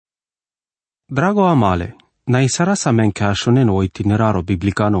Drago amale, na isara sa men ka shonen o itineraro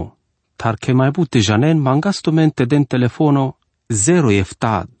biblicano, tar ke mai bute janen mangastumente den telefono 0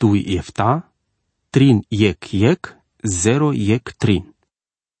 efta 2 efta, 3 yek 0 yek 3.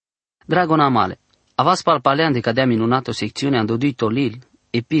 Drago amale, avas palpalean de cadea minunato secțiune andodito lil,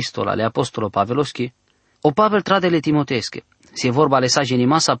 epistola le apostolo Paveloschi, o Pavel tradele timotesche, si e vorba le sageni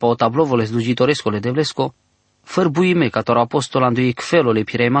masa pa o tablovole slujitorescole de vlesco, fărbuime ca toro apostola andui cfelole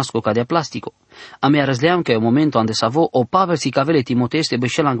piraimasco ca de plastico. A mea răzleam că e momentul ande savo o Pavel si cavele timoteste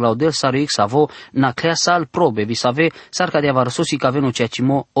beșel anglaudel saruic savo na crea sal probe vi save sar ca de avarsosi caveno ceea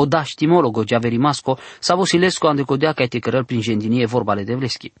cimo o daș timologo giaverimasco savo silesco ande codea ca te cărăl prin gendinie vorbale de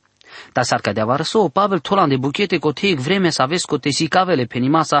vleschi. Dar sar ca de avarso Pavel tolan de buchete coteic vreme să aveți cote si cavele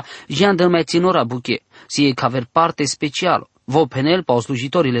penimasa jean de mai ținora buche, si e caver parte specială. Vo penel pa o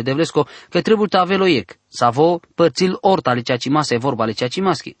slujitorile de vlesco că trebuie să avelo ec, să vo părțil orta le ceacimasa e vorba le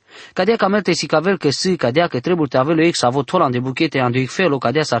ceacimaschi. Cadea ca merte si cavel că si cadea că trebuie să avelo ec să vo tolan de buchete anduic felo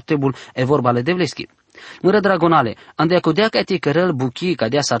cadea s-ar trebul e vorba le de vleschi. Mără dragonale, andea codea că te cărăl buchi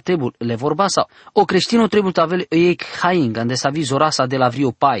cadea s-ar trebul le vorba sau o creștino trebuie să avelo ec haing ande să vi zorasa de la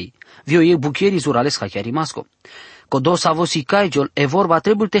vrio pai, vio ec buchieri zurales hachiarimasco. Codo sa vosi caijol e vorba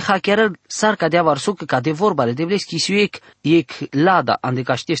trebuie te hackerăl sar ca de avarsuc ca de vorba le devleschi siu ec lada ande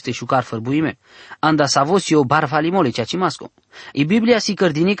ca știeste șucar fărbuime anda sa vosi o barfalimole ceacimasco. I Biblia si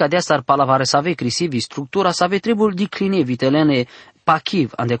cărdini ca de sar palavare să ave crisivi structura să ave trebul dicline vitelene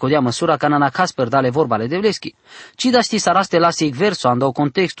pachiv ande codea măsura ca nana casper dale vorba le devleschi. Ci da sti saraste lase ec verso anda o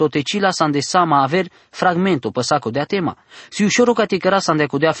contexto te cila sande sama aver fragmento păsaco de tema. Si ușoro ca te căra sande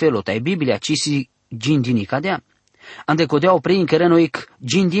codea felota e Biblia ci si gindini cadea. Ande codea o prin kereno ec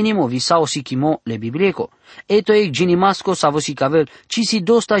gindinimo visao sikimo le biblieco. Eto ec ginimasco savo si cavel, ci si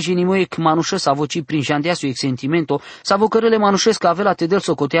dosta ginimo ec manușă savo ci prin jandeasu ec sentimento, savo cărele manușesc avela te del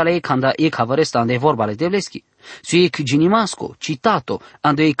socoteala ec anda ec havaresta ande vorba le devleschi. Su ec ginimasco, citato,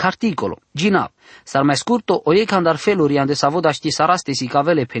 ande ec articolo, ginav. Sar mai scurto, o ec andar feluri ande savo da ști saraste si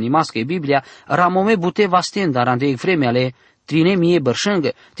cavele penimasco e Biblia, ramome bute vastendar ande ec vreme ale trine mie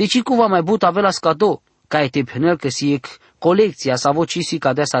bărșângă, te ci cuva mai but avela scado, ca te penel că si ec colecția sa vocisi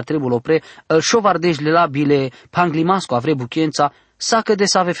ca de sa trebul opre, îl șovardejle la bile panglimasco avre buchiența, sa că de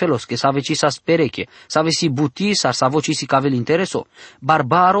sa ave felosche, sa veci sa spereche, sa veci buti, sa vocisi ca vel intereso,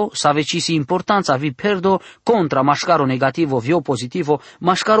 barbaro, sa veci importanța vi perdo contra mașcaro negativo vio positivo,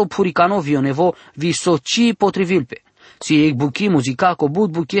 mașcaro puricano vio nevo vi soci potrivilpe. Si ec buchi muzica co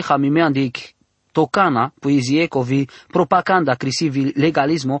bud buchi hamimean de ec tocana, poezie covi propaganda crisivi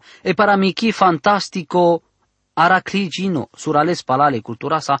legalismo e paramiki fantastico aracligino surales palale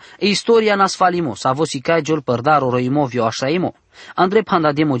culturasa e historia nasfalimo sa vosi caigiol părdaro roimovio așaimo andre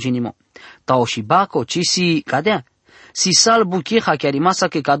panda demoginimo tao și baco ci si cadea si sal bucheha chiarimasa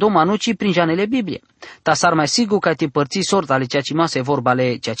che cado manuci prin janele Biblie ta sar mai sigur că te părți sorta ale ceacimasa e vorba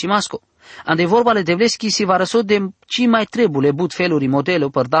ale ceacimasco. Ande vorba le devleschi si va răsod de ci mai trebule but feluri modele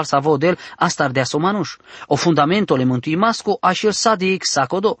părdar sa vodel astar de asomanuș. O fundamento le mântuimasco așel sa de ex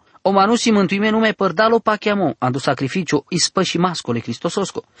sacodo. O manusi mântuime nume părdalo pachiamo andu sacrificiu ispăși mascole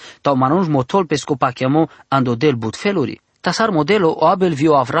cristososco. Ta o manuș motol pesco pachiamo ando del but feluri. Ta sar modelo o abel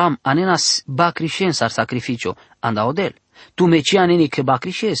vio Avram anenas bacrișen sar sacrificiu anda odel. Tu meci aneni că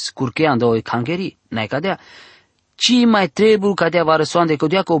bacrișes curche anda o cangeri n-ai cadea. Ci mai trebuie ca de-a varăsoane că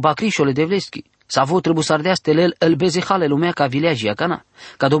o bacrișole de vleschi. Sa vo trebuie să ardea stelel îl bezehale lumea ca vileagia cana.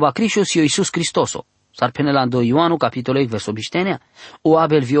 Ca do bacrișos eu Iisus Hristoso. Sar pene la 2 Ioanu capitolul verso biștenea. O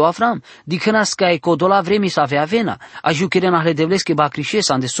abel vio Avram. Dicănas ca e codola vremi să avea vena. Ajuchirena le de vleschi bacrișes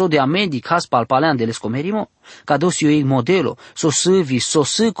ande so de amedic has palpalean de lescomerimo. Ca dos eu ei modelo. So sâvi, so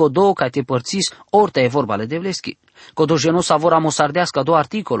sâ codo ca te părțis orta e vorba le de vleschi. Codo genos avora mosardească do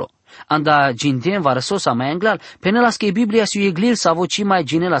articolo. Anda gindem va răsosa mai englal, penelas că Biblia si eglil sa voci mai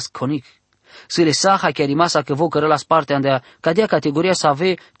ginelas conic. Să le saha chiar rimasa că vo cărălas parte andea cadea categoria să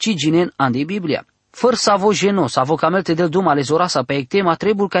ave ci ginen ande Biblia. Făr să avo geno, să avo camelte del duma le zorasa pe tema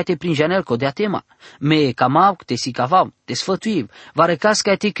trebul ca te prin janel co dea tema. Me camav te si cavav, te sfătuiv, va recas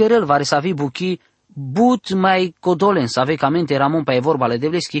ca te cărăl, va resavi buchi but mai codolen să ave camente ramon pe vorba le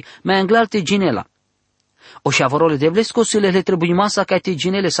devleschi, mai englal te ginela. O șavorole de vlesco să le trebuie masa ca te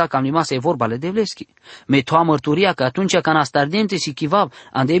ginele sa cam limasa e vorba le de vleschi. Me toa mărturia că atunci ca nastardente si chivav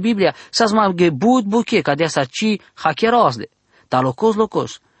ande Biblia sa-ți mai gebut buche ca de sa ci hacherosle. Ta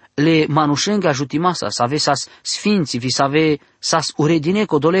locos le manușenga ajutimasa să ave sas sfinți vi să ave sas uredine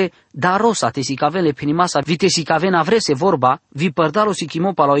codole darosa te si cavele pinimasa vi te si cavena vrese vorba vi părdalo si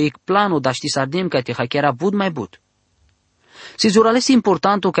chimopa la ec plano da ști sardem ca te hachera bud mai bud. Si zuralesi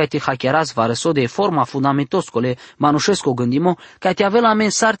importanto kaj te hackeras vareso de forma fundamentoscole manușesco gândimo, kaj te avela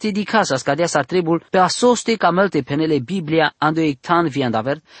mensarte di casas cadea sar trebul pe asoste ca melte penele Biblia ando ectan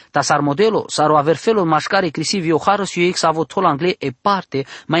viandaver, ta sar modelo saro aver felul mașcare crisivi oharos io ex avo tol angle e parte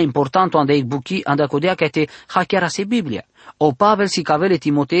mai importanto ande ec buchi ande acodea kaj te hackerase Biblia. O Pavel si cavele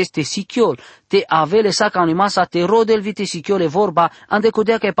Timotees te sichiol, te avele sa ca unimasa te rodel vite sichiole vorba, ande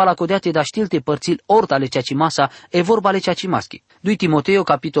codea ca e palacodea te da știl te părțil ortale ceacimasa e vorba le ceacimaschi. 2 Timoteo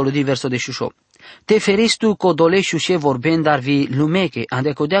capitolul 2 verso 18. Te feris tu codoleșu și vorben dar vi lumeche,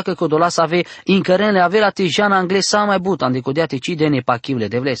 ande codea că codola să ave incărenle avea te jana angles sa mai but, ande codea te cide nepachivle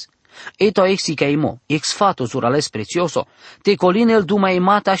de vles. Eto exi ca imo, ex fato zurales precioso, te colinel duma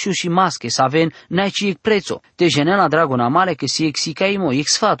imata și masche, să aven naici ec prețo, te genena dragona mare că si exi ca imo,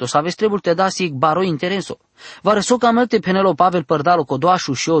 ex fato, să aveți trebul te da si ec baro intereso. Va răso ca melte penelo Pavel părdalo codoa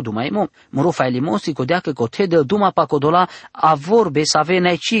și o duma imo, muro fa elimosi codea că cote de duma pa codola a vorbe să ave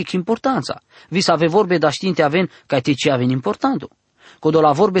naici ec importanța, vi să ave vorbe da știnte aven ca te ce aven importantul.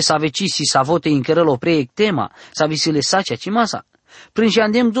 Codola vorbe să ave ci si să vote incărelo pre tema, să vi se le sacia cimasa. Prin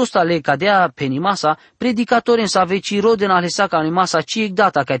jandem dosta le cadea penimasa, predicatoren să aveci roden alesa ca animasa ci ec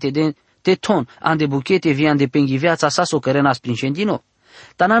data ca te ton, ande buchete vian de penghi viața sa so cărenas prin jandino.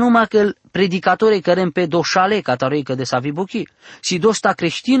 Tana numai că predicatore căren pe doșale ca taroi că de să avi buchi, si dosta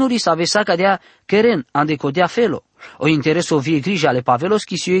creștinuri să avesa cadea căren, ande codea felo. O intereso vie grija ale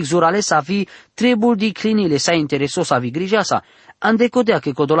Paveloschi si o exurale să avi trebul di crinile sa intereso să avi grija sa, ande codea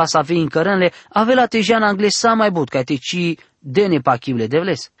că codola să avi încărenle, avea tejean angles sa mai but, ca te ci dene pachivle de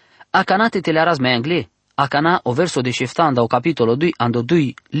vles. Acanate te le aras mai angle. Acana o verso de șeftanda o capitolo 2 ando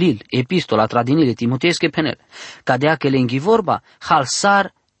 2 lil epistola tradinile timoteesche penel. Cadea că le vorba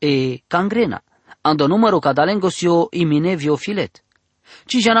halsar e cangrena. Ando numero cadalengosio iminevio filet.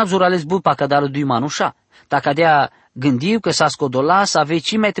 Ci janab zurales bupa cadalo 2 manușa. Ta cadea gândiu că s-a scodola să ave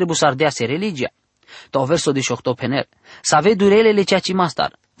ci mai trebuie să ardease religia. Ta o verso de șocto penel. Să ave durelele ceea ce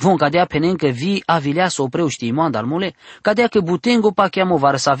mastar. Von cadea penen că vi avilea să opreu știi moanda mule, cadea că butengo pa chiamo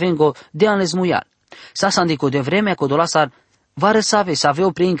vară să avengo de anles muial. Sa sandico de vremea codola sar vară să ave să aveo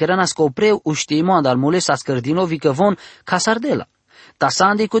prin cărana să opreu uștii moanda mule sa scărdinovi că von ca sardela. Ta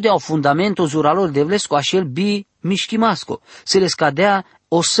sandico de au fundamento zuralor de vlesco așel bi mișchimasco, se le scadea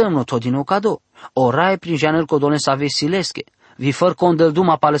o semno tot din o cado. O rai prin janel codolen să ave silesche. Vi făr condel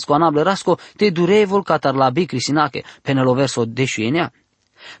duma palescoanable rasco te durevol catar la bi crisinache penelo verso de șuenea.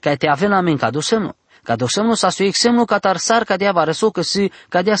 Ca te avem la men ca dosemno. Ca dosemno sa su exemno catar sar cadea va răso că si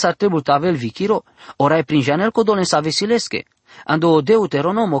cadea s-ar trebui să avel vichiro. Orai prin janel codolen să avesilesche. Ando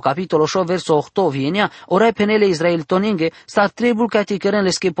Deuteronomo capitolo 8 verso 8 vienea, orai penele Israel tonenge s-ar trebui ca te căren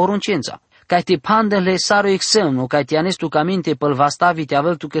lesche poruncența. Ca te pandenle saro exemno, ca te anestu ca minte pel vastavi te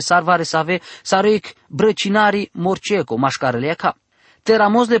avel tu că sar vare să ave saro ec brăcinari morceco mașcarele aca. Te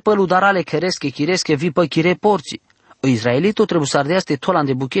ramozle pel udarale cheresche chiresche vi pe chire porții. O izraelito trebuie să ardeaste tolan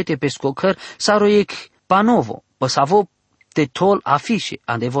de buchete pe scocăr saro ec panovo, păsavo te tol afișe,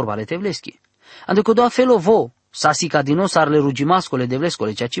 ande vorba le tevleschi. Ande codoa felo vo, sasica din os arle rugimascole de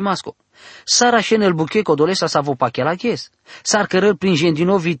vlescole ceacimasco. Sara șenel buche codolesa sa vo pachela ghes. Sar cărăr prin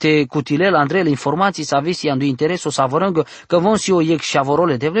jendinovi te cutilel andrele informații sa vesi andu intereso sa vorângă că von si o ec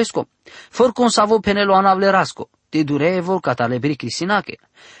șavorole de vlesco. Făr con sa vo penelo anavle rasco. Te durevo cata lebri crisinache.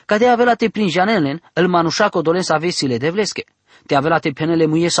 Ca de avela te prin janelen, îl manușa codolen sa vesile de vlesche. Te avela te penele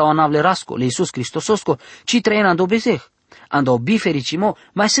muie sau anavle rasco, le Iisus Cristososco, ci trăien ando bezeh. Ando bifericimo,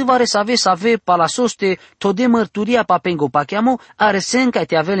 mai se vare să ave palasoste to de mărturia papengo pacheamo, are sen ca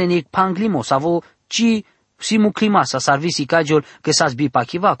te avele nic panglimo, savo ci simu clima sa sarvisi cagiol că sa sbi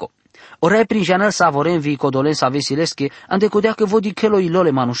pachivaco. Orai prin janel sa voren vi codolen sa vesilesche, ande codea că vodi chelo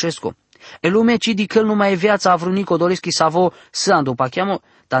ilole manușesco. E lume ci di căl numai viața avruni codoleschi savo să ando pacheamo,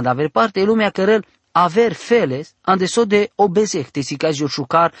 dar aver parte e lumea cărel aver feles, andeso de obezeh, te sicazio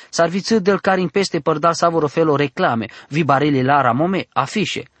șucar, sarviță del carin peste părdal savoro felo reclame, vi barele la ramome,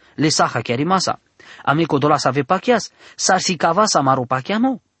 afișe, le saha chiar masa. Amico dola să ave pachias, sar si cava să maru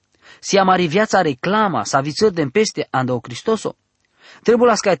pachiamo. Si amari viața reclama, sa vițăr de peste ando Cristoso. Trebuie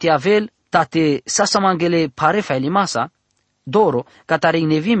las ca te avel, tate sa mangele pare fa masa, doro, ca tare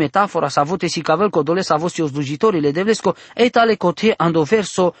inevi metafora sa vote si cavel codole sa vosti slujitorile de vlesco, e tale cote ando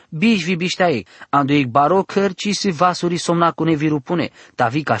verso bijvi biștae, ando ec baro cărci si vasuri somna cu nevi rupune, ta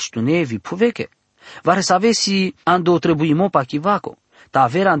vi caștune vi puveche. Vare să avesi ando trebuimo pachivaco, ta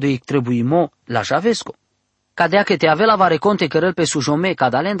avera ando ec trebuimo la javesco. Cadea că te avela vare conte cărăl pe sujome,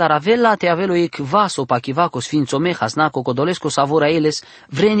 cadalen, dar avela te avelo ec vaso pachivaco sfințome, hasnaco codolesco savora eles,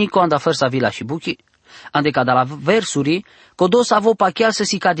 vrenico anda făr sa vila și buchi. Ande ca de la versuri, codos avo pachial să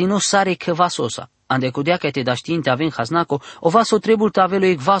si cadino sare că vasosa. ande codea că te da știinte avem haznaco, o vaso trebul te avelo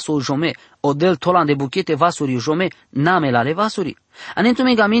ec vaso jome, o del tolan de buchete vasuri jome, namel ale vasuri. Anentu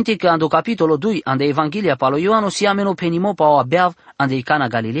megamente că ando capitolo 2, ande Evanghelia palo Ioano si ameno penimo pa o abeav, ande Cana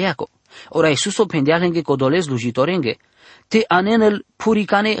Galileaco. Ora Iisus o pendealenge codolez lujitorenge, te anenel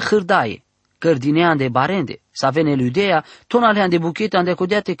puricane hârdaie, cărdinea de barende, să avene Iudea, tonale ande buchete ande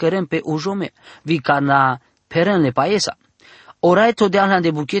codea te cărem pe ujome, vi cana perenle paesa. Orai todeala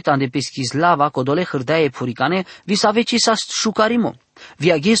de bucheta de peschislava, codole hârdaie puricane, vi să aveci sa șucarimo.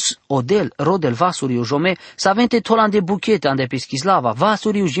 Vi aghes odel, rodel vasuri ujome, să avente tolan de bucheta de peschislava,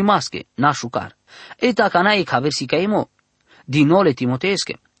 vasuri ujimasche, na șucar. Eta canai caversi caimo. Dinole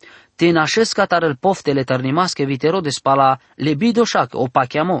timoteesche. Te nașesc tarăl poftele tărnimasche vitero de spala lebidoșac, o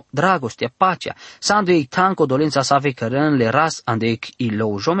pacheamo, dragostea, pacea, sandu ei tanco dolența să ave cărân le ras andec ilo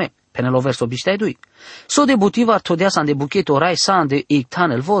ujome. Penelo verso biștaidui. So de butivar todea să ande buchet orai să ande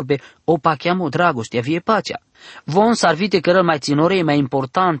ictanel vorbe, o pacheamo dragostea vie pacea. Von sarvite cărăl mai ținorei mai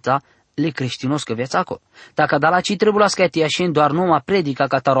importanta le creștinoscă viațaco. Dacă da la ci trebuie să te așin doar numai predica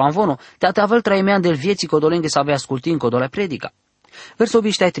ca taro anvono, te avel traimean del vieții codolenghe să avea ascultin codole predica. Verso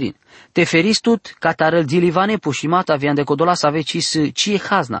biștaitrin. Te feristut ca tarăl dilivane pușimata vian de codola să avea cie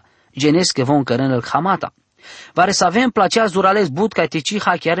hazna, genesche von cărânăl hamata. Vare să avem placea zurales bud ca te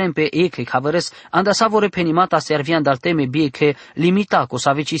ciha chiarem pe eke havăres, anda savore penimata servian dal teme bie că limita cu să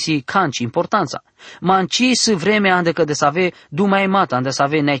avecisi canci importanța. Manci să vreme ande că de să ave dumai mata ande să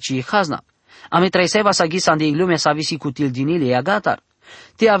ave neci hazna. Ame traiseva să ghisa ande iglume să avisi cu tildinile ea gatar.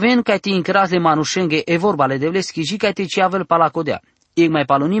 Te aven ca te incrazle manușenge e vorbale de vleschi și ca te ci avel palacodea. Eg mai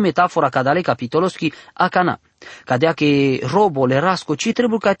paloni metafora cadale capitoloschi acana. Cadea că robo le rasco ci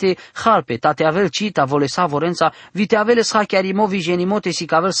trebuie ca te halpe, ta te avel ci ta vole savorența, vi te avele sha chiarimo vi genimote si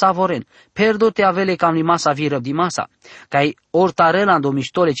ca avel savoren. Perdo te avele cam li masa vi răbdi masa. Cai ortarela ando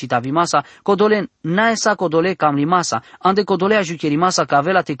miștole ci ta vi masa, codolen nae sa codole cam li masa, ande codole ajucheri masa ca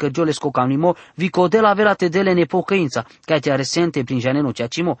avela te cărgiole sco cam limo, vi codela avela te dele nepocăința, ca te aresente prin janeno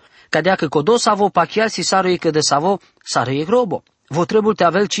ceacimo. Cadea că codo savo pachial si saro e că de savo, saro e robo. Vo trebuie te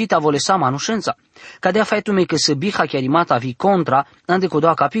avel cita volesa manușența. Cadea faitu că să biha chiarimata vi contra, ande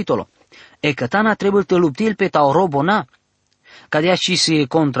codoa capitolo. E cătana trebuie te luptil pe ta o robona. Cadea și se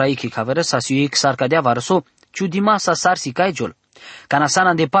contra ei că veresa si ei sar cadea varso, ciudima sa sar si caigiol.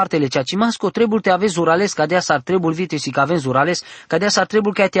 Canasana de partele ceacimasco trebuie te aveți zurales, cadea s-ar trebuie vite si caven zurales, cadea s-ar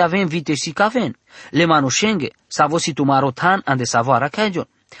trebuie că te avem vite si caven. Le manușenge, s-a vosit umarotan ande savoara caigiol.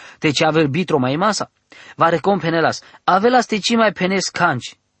 Te ce avel bitro mai masa. Va recompenelas, avelas te ci mai penes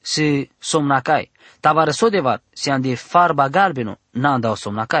canci, se somnacai. Tava răsodevar, se ande farba galbeno, n-anda o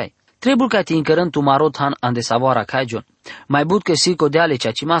somnacai. Trebuie ca te încărân tu marothan ande savoara caigion. Mai bud că si codeale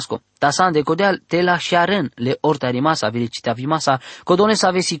ceacimasco, ta sa ande codeal te la șaren le orta rimasa vilicita vimasa, codone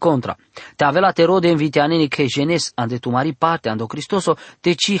sa vesi contra. Te avela te rode inviteaneni că genes ande tu mari parte ando Cristoso,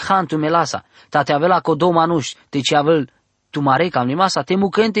 te ci hantu melasa, ta te avela codo manuș, te ci avel tu mare cam limasa, te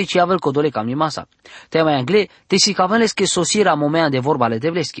mucente ci avel codole cam limasa. Te mai angle, te si caveles că sosira momea de vorbale de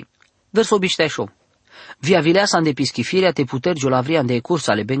vleschi. Verso bișteșo. Via vileasa ande pischifirea te putergiu la vria ande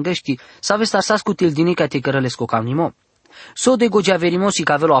cursa ale bengești, să aveți tarsas cu tildinica te cărălesco cam limo. So de gogeaverimo si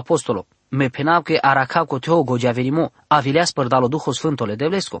cavelo apostolo, me penau că araca cu teo gogeaverimo, a vileas părdalo duho sfântole de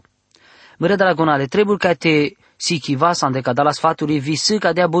vlesco. Măre dragonale, trebuie ca te si chivas ande ca la sfaturi visă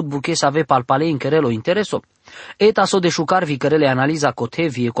ca dea bud buche să ave palpale în cărelo intereso. Eta so de șucar vi cărele analiza cote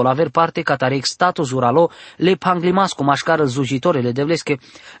vie colaver parte catarec status uralo le panglimas cu mașcară zujitorele de vlesche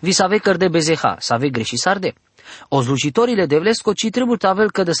vi să ave căr de bezeha, să ave greși sarde. O zujitorile de vlesco ci trebuie să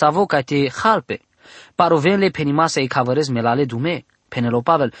avel că de savo ca te halpe. Parovenle penimasa e cavărez melale dume. Penelo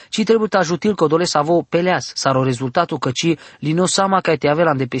Pavel, ci trebuie să ajutil că dole savo peleas, saro rezultatul că ci lino sama ca te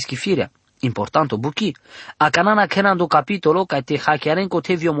avela de peschifirea. Importanto buchi. A canana kenando capitolo ca te hackearen co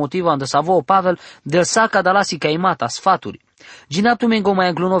te vio motiva ande savo Pavel del saca dalasi caimata sfaturi. Ginatu mengo mai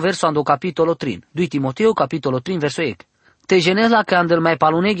angluno verso ando capitolo 3. 2 Timoteo capitolo 3 verso 1. Te genela ca andel mai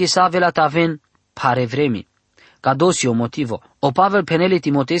paluneghi sa avela taven pare vremi. Ca dosio motivo. O Pavel penele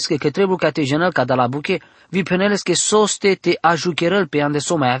timotesche că trebuie ca te genel ca da la buche, vi peneles că soste te ajucherăl pe ande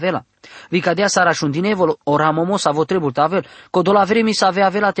so mai avela. Vi cadea sara șundinevol, ora momos avo trebuie tavel, că do la vremi să avea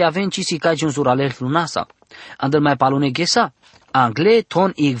avela te aven ci si cagi în zuralel lunasa. Andel mai paluneghi sa. Angle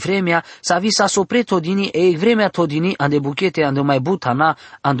ton ig vremea sa vi sa sopre todini e ig vremea todini ande buchete ande mai butana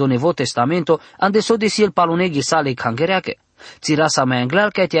ando nevo testamento ande so desiel paluneghi sale cangereache. Țira sa mai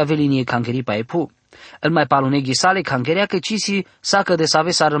anglar ca te avelinie cangeri pa epu. îl mai paluneghi sale kangerea că cisi sacă de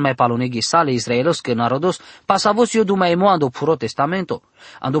save sar îl mai paluneghi sale Israelos că narodos pasavos eu dumai emo ando puro testamento.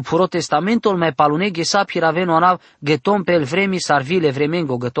 Ando puro testamento îl mai paluneghi sa piraveno anav getom pe el vremi sarvile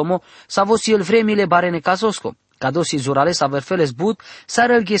vremengo getomo savos el vremile barene cazosco. Cadosi zurale sa verfeles bud sar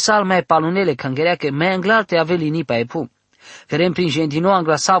el gesal mai palunele kangerea că mai anglar te aveli nipa epu. Ferem prin gentino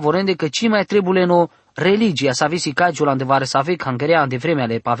anglasa vorende că ci mai trebuie no religia sa visi cagiul andevare sa ve kangerea ande vremea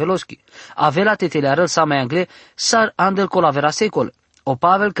ale Paveloschi. Avela tetele arăl sa mai angle sar andel colavera secol. O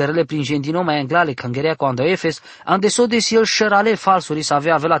Pavel cărele prin gentino mai anglale kangerea cu ando Efes ande so desi el șerale falsuri sa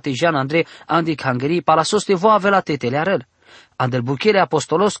avea avela te Jean Andrei andi kangerii palasos te vo avela tetele arăl. Andel buchere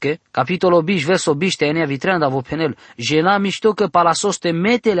apostolosche, capitolo biș, verso biș, te enea vitreanda vo penel, jena mișto că palasos te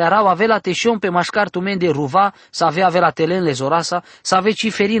metele arau avela te șion pe mașcar tu men de ruva, să avea avela te len le zorasa, să ave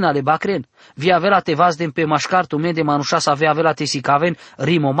ciferina le bacren, via avela te vazden pe mașcar tu men de manușa să avea avela te sicaven,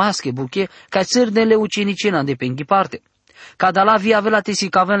 rimo masche buche, ca țârnele ucenicena de pe înghiparte. Cada la via avela te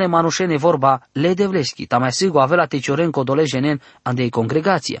sicaven le manușene vorba le devleschi, ta mai sigur avela te cioren codole jenen andei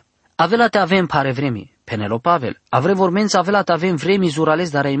congregația. Avela te avem pare vremi, Penelo Pavel, avre vormența avela te avem vremi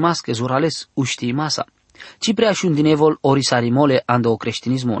zurales dar ai masche zurales uștii masa. Ci prea și un dinevol orisarimole ando o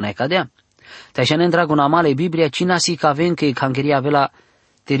creștinismo ne cadea. Te așa ne dragul amale Biblia cina si că avem că kangeria avela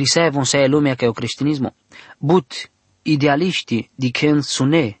te risae von sae lumea că o creștinismo. But idealiști diken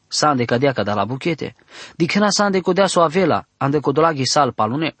sune sa ande cadea ca da la buchete. Dikena sa ande codea so avela, ande codola gisal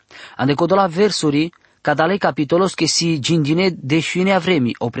palune, ande codola versuri cadale capitolos che si gindine deșine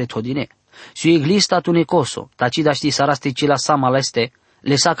avremi o pretodine. Su eglista tunecoso, tacida ști saraste cila sama leste,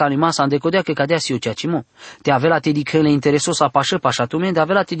 le sa canimasa andecodea că cadea si o ceacimo. Te avela te dicen le intereso sa pașă pașatumende,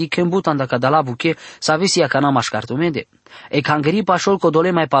 avela te dicen butan da la buche, sa vesi a cana mașcartumende. E cangeri pașol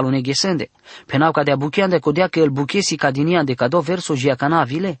codole mai palune gesende. Penau cadea buche andecodea că el buche si cadini andecado verso jia cana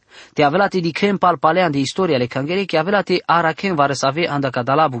avile. Te avela te dicen palpalean de istoria le cangeri că avela te araken vare să ave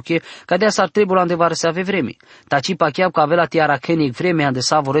andecada la buche, cadea s-ar trebul ande vare să ave vremi. Taci pacheau că avela te arakenic vreme ande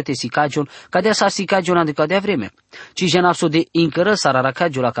sa vorete si cagion, cadea s-ar si cagion andecadea vreme. Ci jenapso de incără s-ar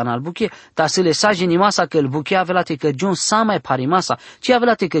aracagio la canal buche, ta să le sa genimasa că el buche avela te că John sa mai parimasa, ci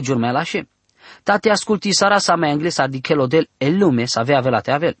avela te că John mai lașe. Tate asculti sara sa mai englesa di chelo del el lume sa avea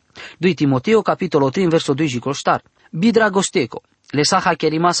te avel. 2 Timoteo capitolo 3 verso 2 jicostar. Bi dragosteco, le sa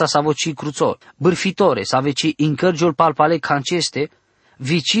hacherimasa sa voci cruțol, bârfitore sa veci incărgiul palpale canceste,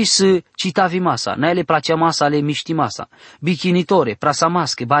 vici să citavi masa, n-ai le placea masa le miști masa, bichinitore, prasa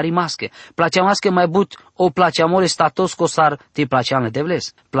masche, bari masche, placea masche mai but o placea mole statos cosar te placea le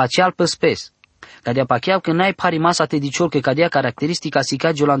devles, placea păspes. Cadea pacheau că n-ai pari masa te diciol că cadea caracteristica si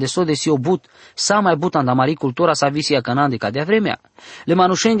cagiul ande so de si o but, sa mai but anda mari cultura sa visia canande cadea vremea. Le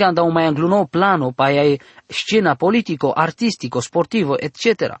manușenga anda un mai angluno plano, pa e scena politico, artistico, sportivo,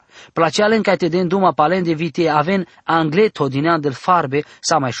 etc. Placeale în te den duma palen de vite aven angleto din del farbe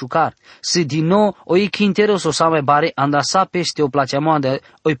sa mai șucar. Si din nou o i quinteroso sa mai bare anda sa peste o placeamo ande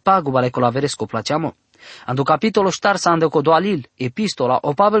o pagubale colaveresco placeamo. Ando capitolo ștarsa ande codoalil, epistola,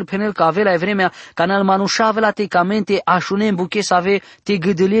 o Pavel penel că avea vremea canal manușa avea te camente așunem buche să ave te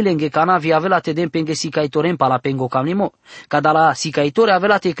gâdălile înge cana vi avea te den penge sicaitorem pa la pengo camnimo. Ca da la sicaitore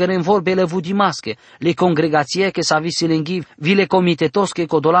avea te cărem vorbele vudimasche, le congregație că să avi silenghi, vile comitetosche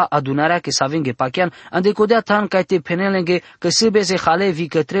codola adunarea că să avenge pachean, ande codea tan ca te penel înge că sâbeze halevi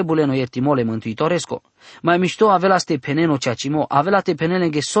că trebule no iertimole mântuitoresco. Mai mișto avea ste peneno ceacimo, avea te penel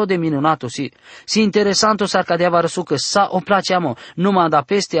înge so de minunato si interesanto s-ar cadea varăsu că sa o placeamo, numai da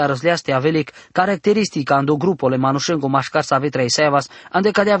peste a răzleaste avelic, caracteristica ando grupole manușengo mașcar să ave traisevas,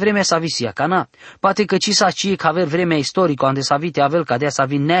 ande cadea vremea să avisia cana. Poate că ci sa cie că aver vremea istorico, ande să avite avel cadea să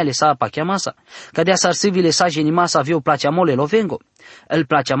avin neale sa pacheamasa, cadea să arsivile sa genima să avea o placeamole lovengo, el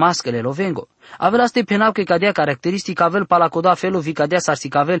placeamască le lovengo. Avela ste penau că cadea caracteristica avel palacoda felul cadea s-ar si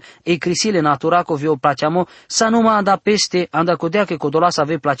cavel e crisile naturaco vi o placeamo, sa numai anda peste, anda codea că codola să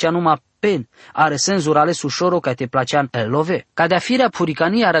ave placea numai pen, are senzurale sușoro ca te placean el love. Cadea firea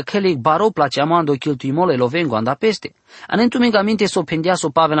puricania arăcălic baro placeamo ando chiltuimole lovengo anda peste. Anentuming aminte so pendea so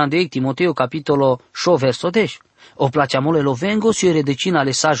Pavel ande Timoteo capitolo 6 verso 10. O placeamole lovengo si redecina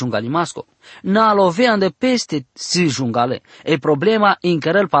le sa jungalimasco. Na love ande peste si jungale. E problema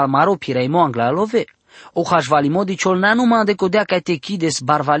incărăl palmaro pireimo angla love. O hașvalimo diciol na numai ande codea ca te chides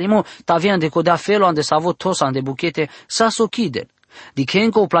barvalimo, tavia ande codea felo ande savo tos ande buchete sa so chiden.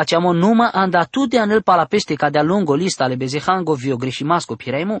 Dichenco o placeamo numai ande atut de anel palapeste ca de-a lungo lista le bezehango vio greșimasco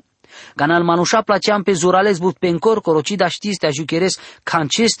pireimo. Ganal manușa placeam pe zurales but pe încor corocida știste a jucheres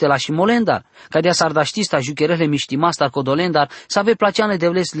canceste la și molendar, ca de-a sarda știste a jucheres le miștimastar codolendar, să ave placeane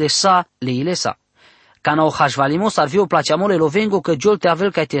devles le sa le ilesa. Cana o hașvalimo s-ar vi o placeamo le lovengo că jol te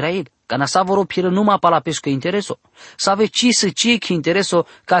avel ca te raid, Ca sa voro piră numai pa la pescă intereso. Save ci să ci că intereso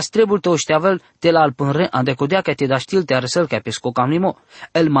ca strebul te oșteavel te la alpânre ande codea că te da știl te arăsăl ca pesco cam limo.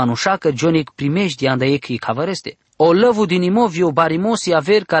 El manușa că Jonic primești ande e că cavăreste. O lăvu din imo viu barimosi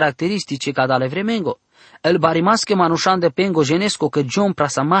aver caracteristice ca dale vremengo. El barimasche manușan de pengo genesco că John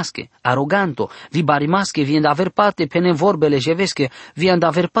prasamasche, aroganto, vi barimasche vien aver parte pene vorbele jevesche vien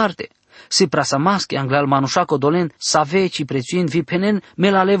aver parte. Si prasamasche anglal manușaco dolen save ci prețuind vi penen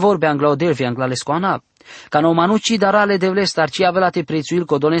melale vorbe anglaodel vi anglale scoanab. Ca no manuci darale devles tar ci avelate prețuil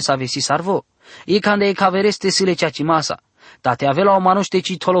codolen save si sarvo. E cande e cavereste sile ceaci masa. Tate avela o manuște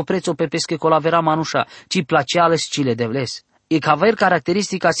ci tolo prețo pe pesche colavera manușa, ci placeales cile devles. E caver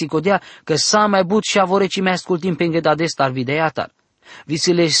caracteristica si codea că s-a mai but și avore ci mai ascultim pe îngheda destar videatar.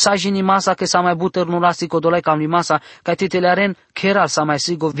 Visile sajini masa că s-a mai but tărnula si codolai cam masa ca tetele aren keral s-a mai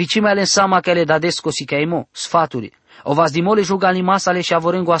sigo vicimele sama că le dadesco si caimo, sfaturi. O vas dimole jugali masale și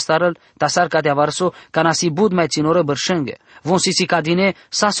avorengo astarăl tasar ca de avarso ca nasi bud mai ținoră bărșânghe. Von sisi ca dine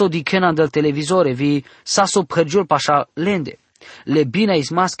saso di kenan del televizore vi saso părgiul pașa lende. Le bine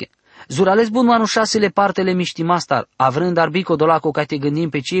ismasche. Zurales bun manușasele partele miști mastar, avrând arbico dolaco ca te gândim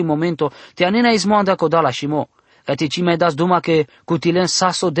pe cei momento te anena izmoanda codala și mo. Ca te ci mai das duma că cutilen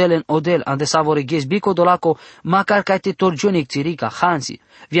saso delen odel ande savore ghes bico dolaco macar ca te torgionic țirica, hansi,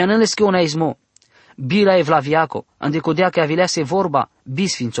 vianăles că ona izmo. Bila evlaviaco, ande codea că avilease vorba,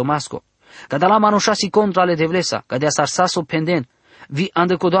 bisfințo masco. Ca da la manușasi contra le devlesa, ca de asar saso penden, vi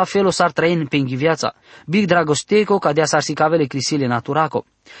ande codoa felo sar train pengi viața, big dragosteco ca de asar sicavele crisile naturaco,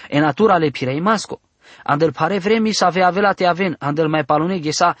 e natura le pirei masco. Andel pare vremi să avea te aven, andel mai palune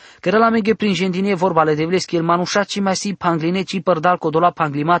ghesa, că la meghe prin gendine vorba le devlesc el manușa ci mai si pangline ci părdal codola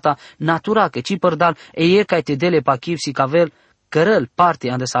panglimata natura, că ci părdal e ca te dele pa chip si cavel, cărăl parte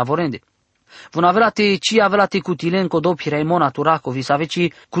ande savorende. Von avea te ci avea te cutilen codo piraimo naturaco, vi save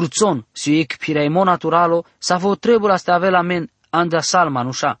ci cruțon, si ec piraimo naturalo, sa vo trebul asta avea la men anda sal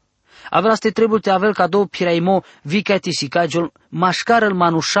manușa. Avea ste trebul te avel ca do piraimo vi ca ti si cajol mașcar el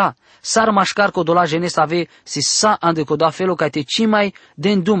manușa, sar mașcar codola genes ave si sa ande coda felo ca te ci mai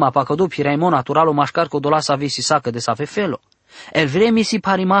den duma pa codo piraimo naturalo mașcar codola sa ave si sa că de sa fe felo. El vremi si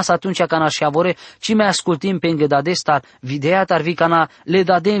parimas atunci ca naș avore, ci mai ascultim pe îngădade star, videat ar vi cana le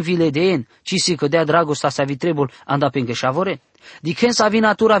dadem vi le deen, ci si cădea dragostea sa vi trebul anda pe îngă avore. Dichen sa vi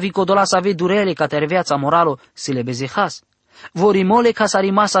natura vi codola sa vi durele ca ter viața moralo si le bezehas. Vorimole ca sa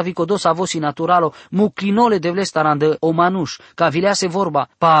rimasa vi codos avosi naturalo, muclinole devle starandă o manuș, ca vilease vorba,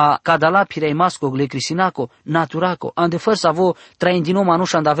 pa cadala pirei masco le crisinaco, naturaco, ande făr sa vo traindino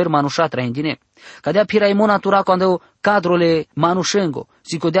manuș and aver manușa traindine. Cadea piraimo naturaco andă cadrole manușengo,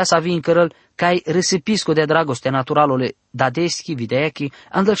 si codea sa vi încărăl, cai risipisco de dragoste naturalole dadeschi, videechi,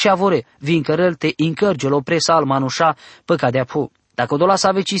 andăl și avore, vi încărăl te încărgelo presa al manușa, pă cadea pu. Dacă dola să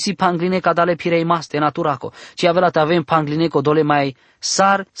ave si pangline ca dale pirei maste naturaco, ci avea te avem pangline co dole mai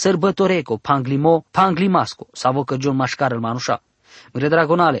sar sărbătoreco, panglimo, panglimasco, să avă că John mașcar el manușa. Mire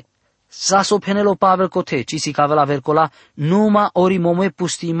dragonale, saso penelo pavel cote, ci si cavela vercola, numa ori mome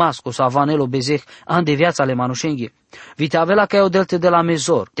pusti masco, să avanelo bezeh, ande viața le manușenghi. Vite avela ca eu delte de la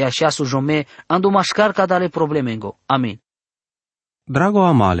mezor, te așa su jome, ando mașcar ca dale problemengo. Amin. Drago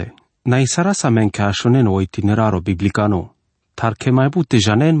amale, na isara sa men ca așonen o itineraro biblicano. Tar che mai bute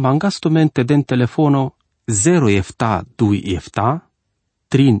janen mangastomente den telefono 0 efta 2 efta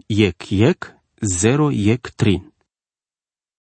 3 yek 0 yek 3.